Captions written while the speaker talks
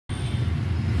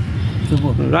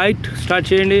Right, start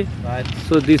చేయండి.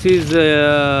 So this is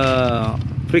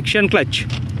friction clutch.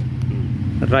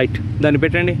 Right, దాన్ని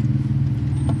పెట్టండి.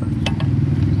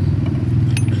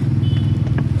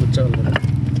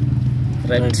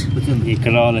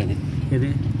 ఇక్కడ రావాలండి.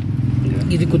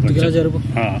 ఇది కొద్దిగా జరుపు.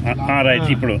 రైట్,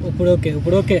 ఇప్పుడు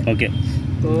ఓకే.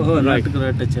 ఓహో, right.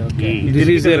 This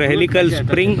is a helical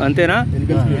spring, అంతేనా?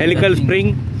 Helical spring,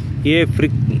 a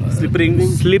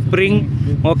slip ring.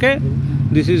 Okay,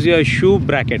 this is your shoe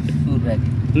bracket.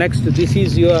 Next, this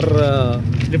is your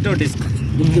lift out disc.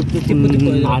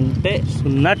 అంటే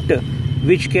nut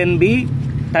which can be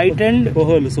tightened,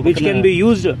 which can be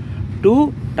used to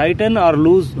tighten or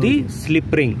loose the slip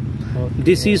ring.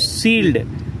 This is sealed,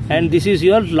 and this is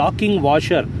your locking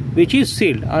washer which is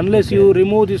sealed. Unless you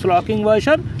remove this locking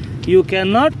washer, you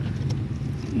cannot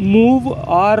move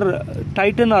or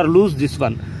tighten or loose this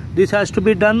one. This has to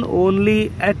be done only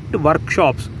at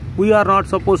workshops. We are not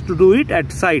supposed to do it at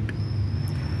site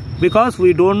because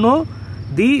we don't know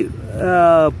the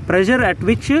pressure at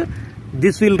which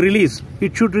this will release.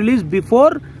 It should release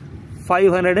before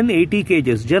 580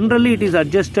 kgs. Generally it is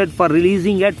adjusted for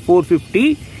releasing at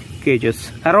 450 kgs,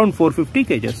 around 450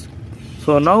 kgs.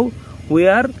 So now we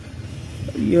are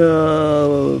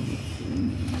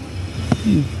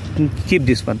keep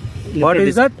this one. What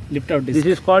is that? Lift out disc. This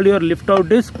is called your lift out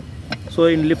disc. So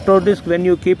in lift out disc, when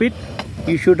you keep it,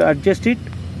 you should adjust it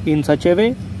in such a way.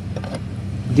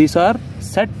 These are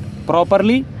set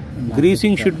properly.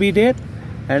 Greasing should be there,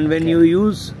 and when you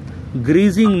use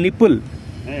greasing nipple,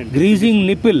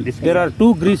 there are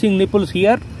two greasing nipples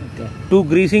here. Two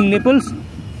greasing nipples.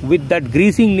 With that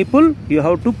greasing nipple, you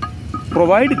have to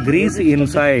provide grease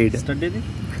inside.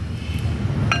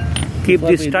 Keep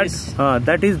the stud.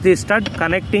 That is the stud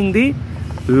connecting the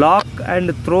lock and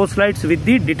throw slides with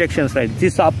the detection slide.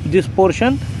 This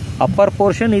portion, upper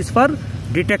portion is for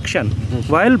detection,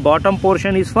 while bottom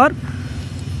portion is for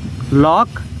lock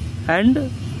and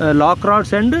lock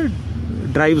rods and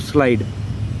drive slide.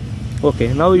 Okay,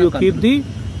 now you keep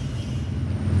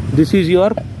this is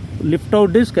your lift out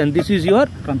disc, and this is your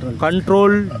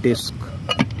control disc.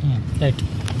 Right.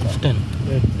 10.